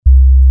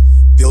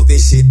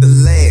this shit to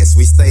last,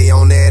 we stay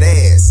on that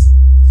ass.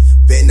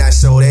 Bet not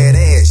show that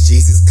ass,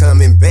 Jesus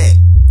coming back.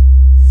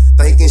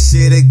 Thinking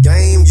shit a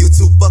game, you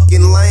too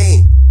fucking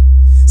lame.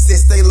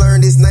 Since they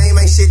learned his name,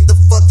 ain't shit the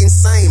fucking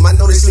same. I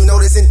notice you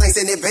noticing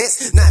things in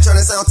advance. Not trying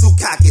to sound too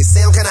cocky.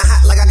 Sound kinda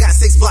hot like I got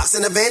 6 blocks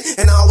in the van.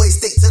 And I always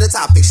stick to the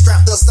topic.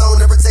 Strapped up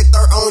stone to protect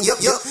our own. Yup.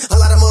 A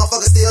lot of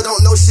motherfuckers still don't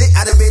know shit.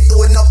 I done been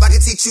through enough. I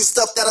can teach you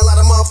stuff that a lot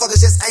of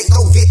motherfuckers just ain't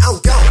gon' get. I'm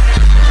gone.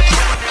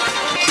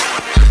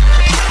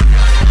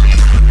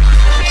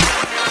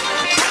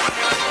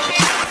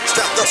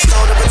 Strapped up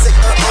stone to protect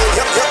our own.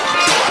 Yup.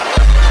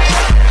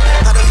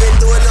 I done been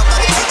through enough.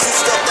 I can teach you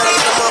stuff that a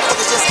lot of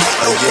motherfuckers just ain't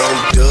gon' get.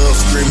 Young dove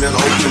screaming,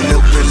 open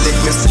up and let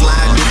me fly.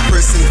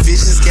 Depressing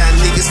visions got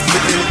niggas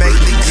flipping back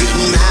to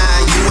getting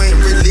high. You ain't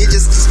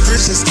religious, cause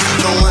Christians keep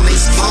throwing they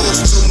phones.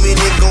 Too many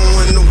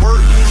going to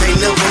work, they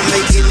never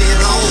making it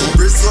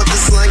home. Resort to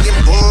slanging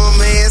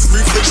bomb ass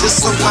reefer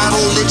just so I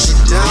don't let you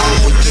down.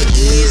 With your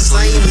ends,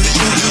 I ain't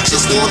meeting you,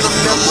 just wanna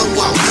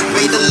mellow out.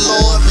 May the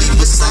Lord be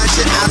beside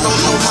you, I don't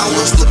know how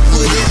else to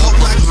put it. Hope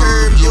I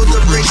curb your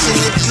direction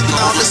if you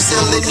thought of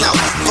selling out.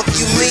 Fuck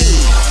you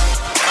mean?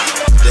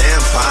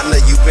 Damn,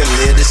 partner, you been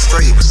led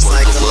straight.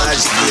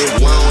 Psychologically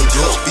wound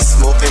up. Be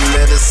smoking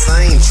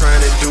medicine, trying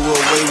to do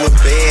away with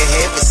bad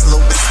habits. Slow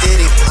but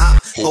steady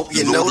pop. Hope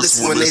you notice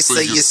when they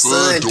say your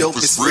son dope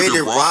is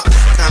ready rock.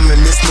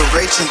 Common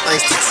misdirection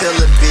thanks to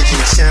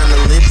television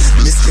channeling.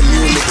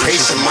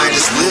 Miscommunication might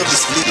as well be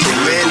speaking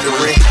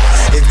Mandarin.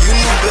 If you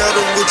knew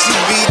better, would you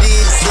be the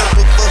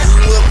example for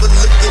whoever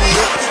looking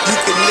up? You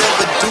can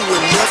never do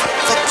enough.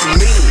 Fuck you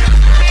mean?